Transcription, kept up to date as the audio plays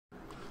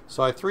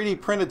So I 3D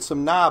printed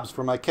some knobs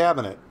for my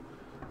cabinet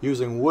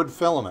using wood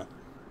filament.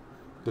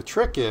 The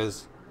trick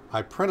is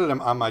I printed them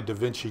on my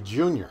Vinci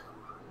Jr.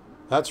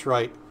 That's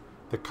right,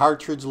 the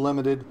cartridge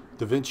limited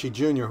Vinci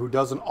Jr. who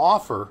doesn't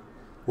offer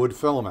wood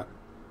filament.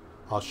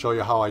 I'll show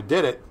you how I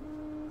did it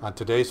on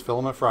today's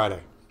Filament Friday.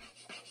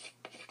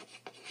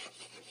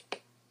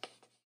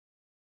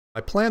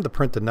 I planned to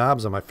print the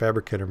knobs on my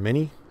Fabrikator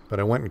Mini, but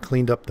I went and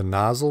cleaned up the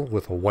nozzle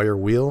with a wire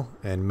wheel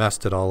and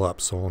messed it all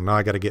up, so now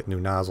I got to get new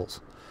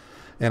nozzles.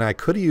 And I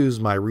could have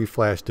used my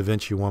reflashed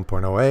Vinci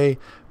 1.0A,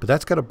 but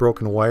that's got a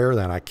broken wire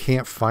and I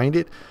can't find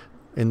it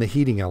in the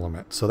heating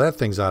element, so that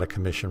thing's out of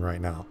commission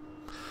right now.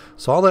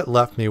 So all that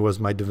left me was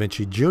my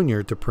Vinci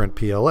Jr. to print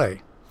PLA.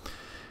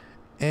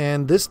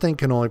 And this thing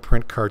can only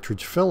print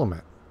cartridge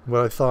filament.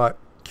 But I thought,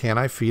 can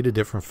I feed a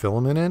different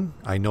filament in?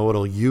 I know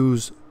it'll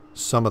use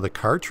some of the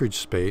cartridge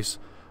space,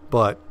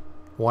 but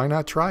why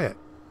not try it?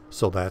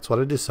 So that's what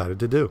I decided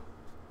to do.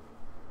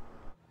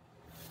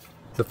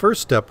 The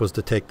first step was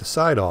to take the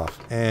side off,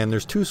 and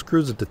there's two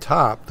screws at the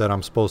top that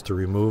I'm supposed to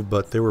remove,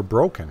 but they were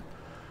broken.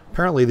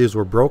 Apparently these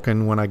were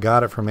broken when I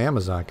got it from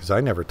Amazon because I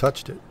never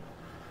touched it.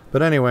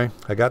 But anyway,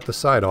 I got the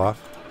side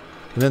off,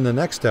 and then the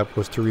next step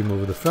was to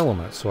remove the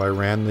filament. So I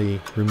ran the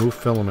remove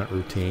filament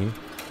routine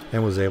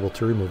and was able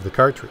to remove the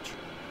cartridge.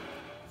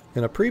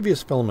 In a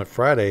previous Filament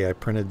Friday, I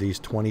printed these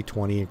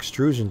 2020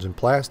 extrusions in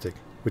plastic,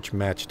 which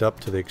matched up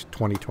to the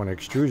 2020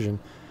 extrusion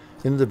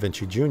in the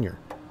Vinci Jr.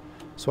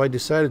 So I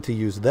decided to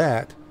use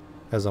that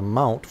as a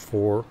mount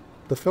for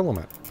the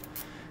filament.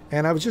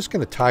 And I was just going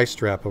to tie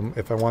strap them.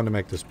 If I wanted to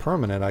make this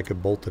permanent, I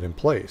could bolt it in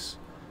place.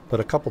 But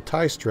a couple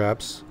tie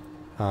straps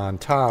on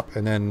top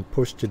and then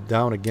pushed it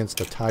down against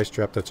the tie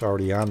strap that's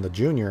already on the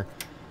Junior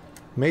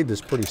made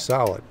this pretty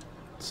solid.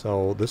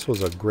 So this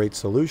was a great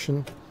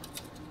solution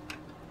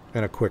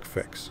and a quick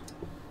fix.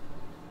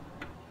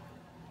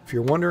 If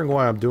you're wondering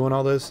why I'm doing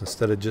all this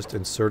instead of just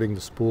inserting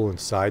the spool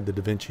inside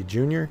the Vinci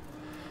Jr.,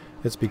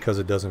 it's because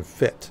it doesn't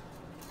fit.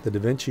 The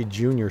Vinci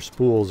Jr.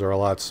 spools are a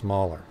lot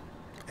smaller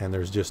and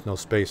there's just no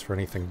space for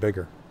anything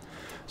bigger.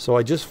 So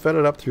I just fed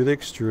it up through the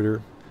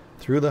extruder,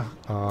 through the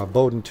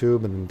Bowden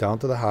tube and down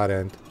to the hot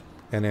end,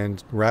 and then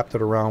wrapped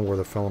it around where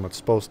the filament's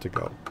supposed to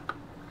go.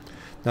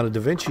 Now the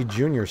Vinci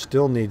Jr.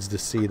 still needs to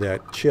see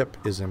that chip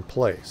is in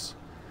place.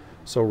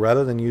 So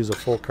rather than use a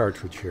full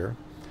cartridge here,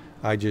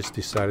 I just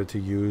decided to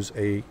use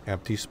a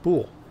empty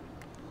spool.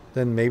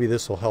 Then maybe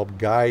this will help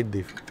guide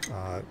the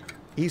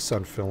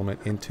E-Sun filament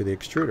into the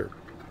extruder.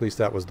 At least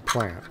that was the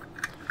plan.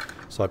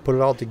 So I put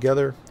it all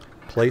together,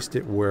 placed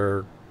it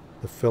where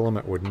the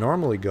filament would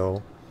normally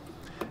go,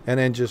 and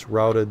then just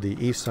routed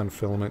the E-Sun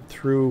filament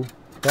through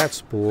that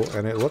spool,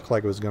 and it looked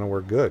like it was going to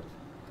work good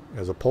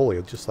as a pulley,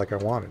 just like I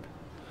wanted.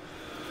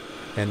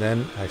 And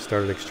then I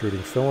started extruding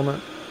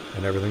filament,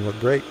 and everything looked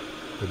great.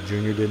 The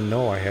Junior didn't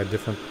know I had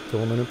different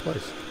filament in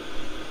place.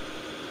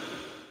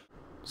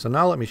 So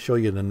now let me show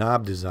you the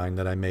knob design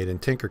that I made in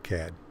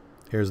Tinkercad.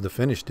 Here's the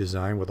finished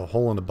design with a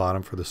hole in the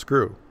bottom for the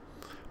screw.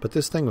 But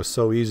this thing was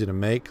so easy to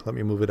make, let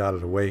me move it out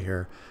of the way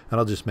here, and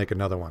I'll just make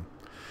another one.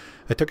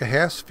 I took a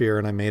half sphere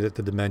and I made it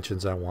the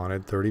dimensions I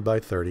wanted, 30 by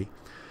 30,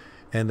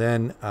 and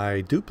then I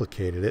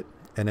duplicated it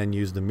and then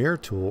used the mirror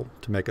tool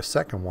to make a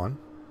second one,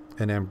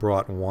 and then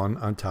brought one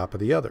on top of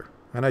the other.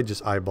 And I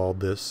just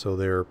eyeballed this so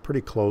they're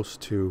pretty close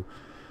to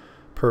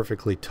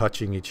perfectly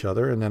touching each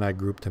other, and then I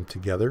grouped them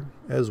together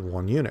as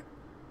one unit.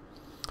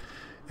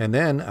 And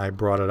then I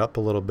brought it up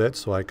a little bit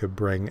so I could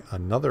bring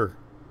another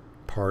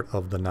part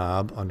of the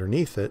knob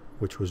underneath it,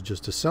 which was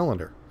just a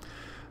cylinder.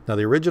 Now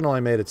the original I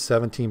made it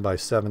 17 by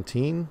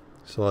 17,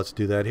 so let's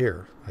do that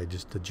here. I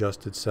just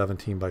adjusted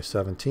 17 by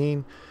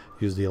 17,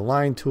 use the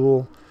align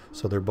tool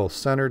so they're both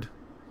centered,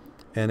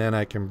 and then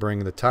I can bring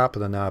the top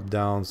of the knob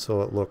down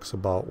so it looks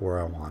about where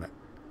I want it.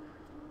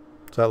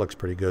 So that looks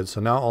pretty good.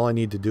 So now all I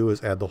need to do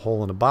is add the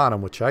hole in the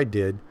bottom, which I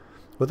did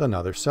with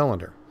another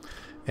cylinder.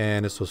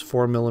 And this was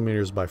 4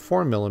 millimeters by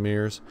 4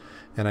 millimeters,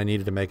 and I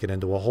needed to make it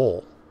into a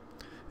hole.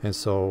 And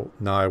so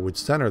now I would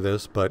center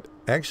this, but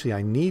actually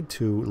I need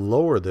to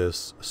lower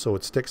this so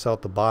it sticks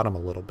out the bottom a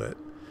little bit.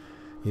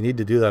 You need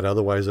to do that,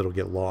 otherwise it'll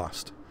get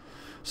lost.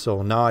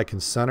 So now I can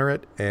center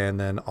it, and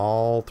then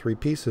all three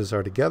pieces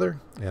are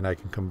together, and I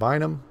can combine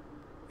them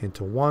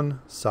into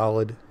one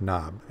solid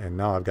knob. And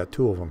now I've got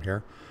two of them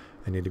here.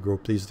 I need to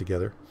group these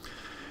together.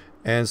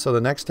 And so the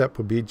next step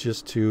would be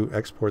just to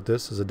export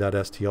this as a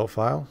 .stl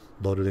file,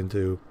 load it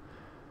into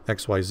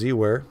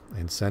XYZware,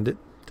 and send it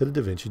to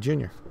the Vinci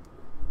Jr.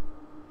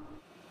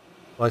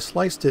 I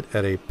sliced it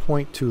at a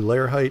 0.2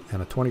 layer height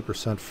and a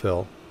 20%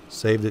 fill,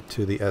 saved it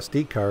to the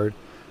SD card,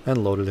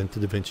 and loaded into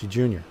Vinci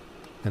Jr.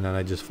 And then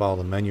I just follow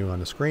the menu on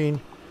the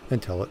screen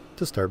and tell it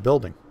to start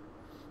building.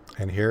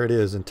 And here it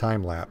is in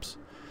time lapse.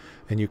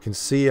 And you can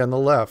see on the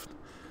left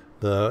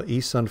the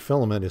E-Sun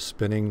filament is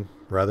spinning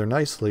rather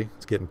nicely.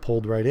 It's getting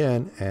pulled right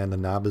in, and the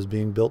knob is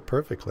being built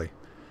perfectly.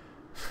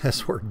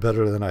 This worked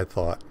better than I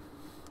thought.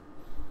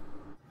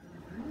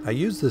 I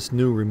used this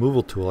new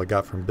removal tool I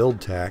got from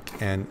BuildTac,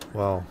 and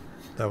well,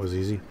 that was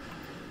easy.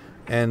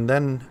 And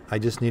then I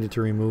just needed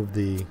to remove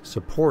the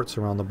supports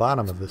around the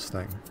bottom of this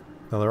thing.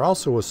 Now there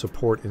also was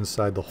support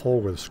inside the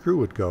hole where the screw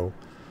would go,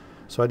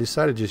 so I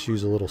decided to just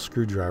use a little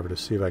screwdriver to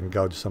see if I can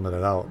gouge some of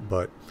that out,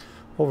 but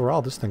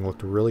overall this thing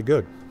looked really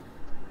good.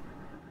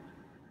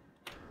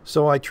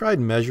 So I tried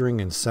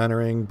measuring and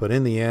centering, but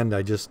in the end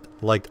I just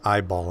liked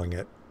eyeballing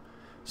it.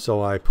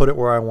 So I put it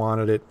where I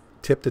wanted it,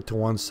 tipped it to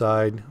one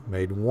side,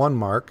 made one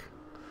mark,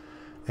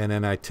 and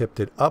then I tipped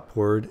it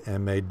upward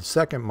and made the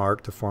second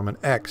mark to form an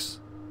X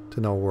to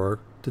know where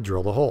to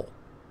drill the hole.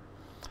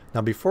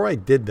 Now before I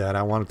did that,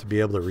 I wanted to be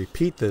able to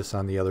repeat this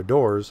on the other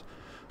doors,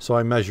 so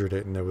I measured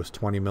it, and it was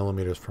 20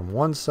 millimeters from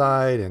one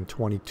side and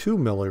 22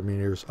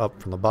 millimeters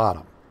up from the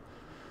bottom.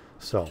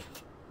 So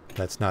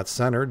that's not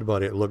centered,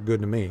 but it looked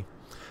good to me.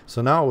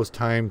 So now it was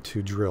time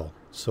to drill.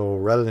 So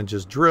rather than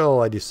just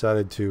drill, I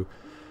decided to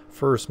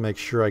first make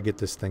sure I get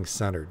this thing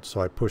centered. So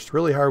I pushed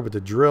really hard with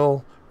the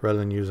drill rather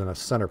than using a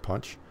center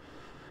punch,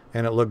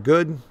 and it looked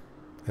good,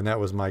 and that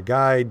was my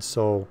guide.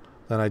 So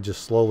then I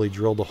just slowly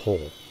drilled a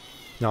hole.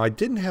 Now I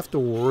didn't have to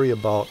worry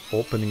about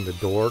opening the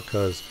door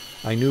because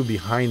I knew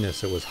behind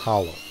this it was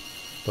hollow.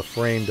 The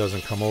frame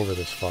doesn't come over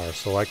this far,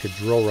 so I could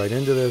drill right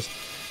into this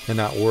and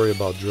not worry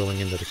about drilling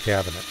into the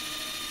cabinet.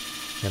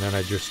 And then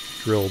I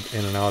just drilled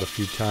in and out a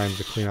few times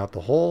to clean out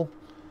the hole,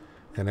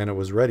 and then it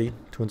was ready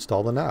to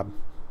install the knob.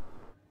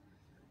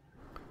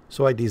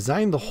 So I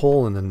designed the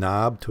hole in the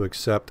knob to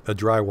accept a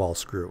drywall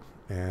screw,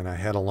 and I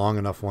had a long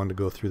enough one to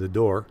go through the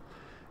door,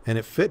 and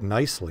it fit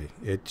nicely.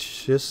 It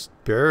just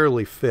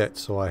barely fit,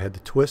 so I had to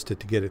twist it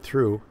to get it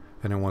through,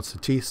 and then once the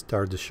teeth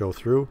started to show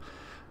through,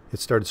 it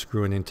started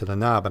screwing into the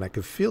knob, and I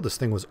could feel this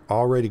thing was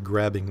already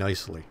grabbing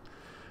nicely.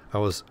 I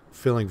was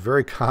feeling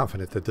very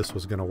confident that this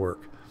was going to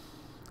work.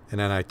 And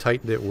then I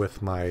tightened it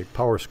with my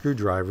power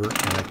screwdriver,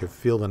 and I could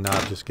feel the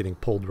knob just getting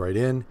pulled right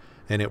in,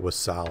 and it was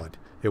solid.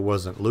 It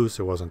wasn't loose,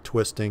 it wasn't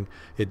twisting,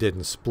 it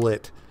didn't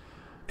split.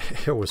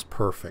 It was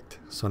perfect.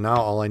 So now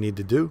all I need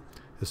to do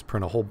is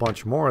print a whole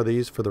bunch more of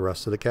these for the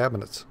rest of the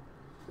cabinets.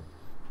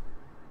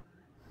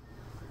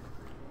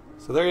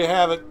 So there you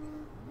have it.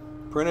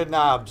 Printed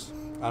knobs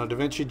on a Da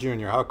Vinci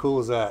Jr. How cool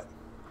is that?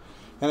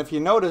 And if you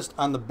noticed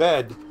on the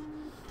bed,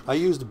 I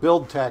used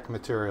build tack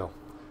material,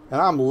 and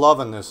I'm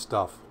loving this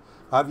stuff.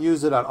 I've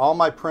used it on all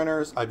my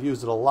printers. I've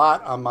used it a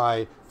lot on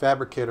my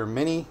Fabrikator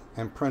Mini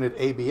and printed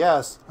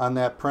ABS on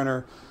that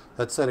printer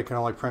that said it can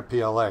only print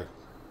PLA.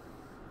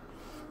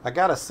 I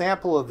got a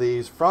sample of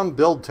these from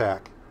Build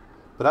Tack,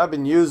 but I've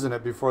been using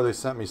it before they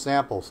sent me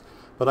samples.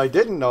 What I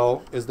didn't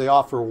know is they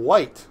offer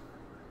white.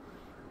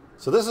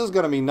 So this is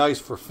going to be nice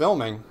for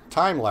filming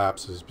time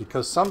lapses,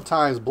 because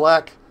sometimes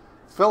black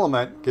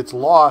filament gets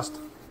lost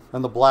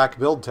in the black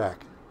Build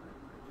Tack.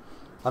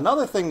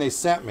 Another thing they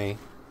sent me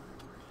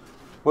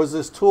was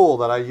this tool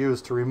that I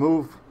used to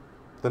remove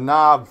the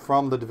knob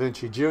from the Da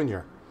Vinci Jr.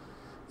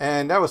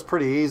 And that was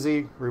pretty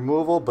easy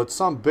removal, but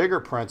some bigger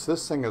prints,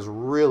 this thing has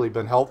really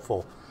been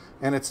helpful.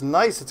 And it's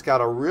nice, it's got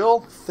a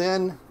real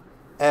thin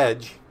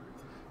edge,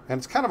 and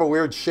it's kind of a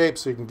weird shape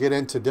so you can get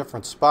into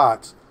different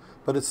spots,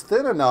 but it's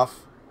thin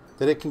enough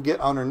that it can get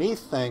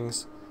underneath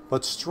things,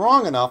 but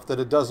strong enough that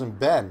it doesn't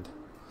bend.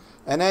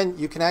 And then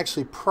you can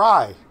actually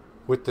pry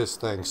with this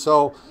thing.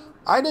 So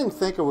I didn't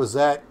think it was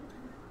that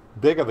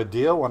big of a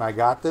deal when I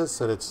got this,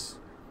 that it's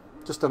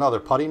just another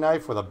putty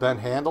knife with a bent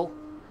handle,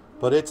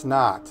 but it's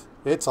not.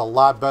 It's a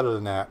lot better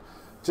than that.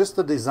 Just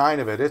the design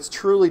of it, it's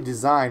truly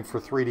designed for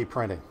 3D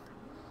printing.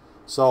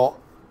 So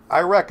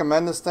I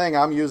recommend this thing.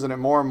 I'm using it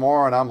more and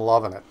more, and I'm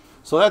loving it.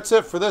 So that's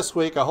it for this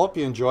week. I hope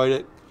you enjoyed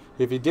it.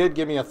 If you did,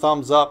 give me a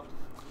thumbs up.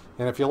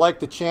 And if you like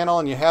the channel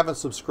and you haven't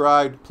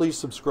subscribed, please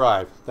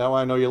subscribe. That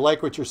way I know you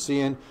like what you're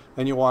seeing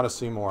and you want to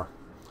see more.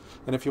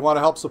 And if you want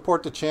to help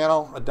support the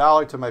channel,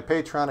 $1 to my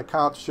Patreon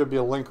account, should be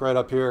a link right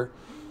up here.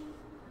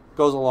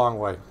 Goes a long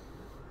way.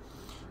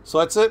 So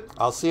that's it.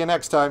 I'll see you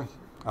next time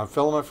on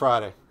Filament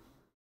Friday.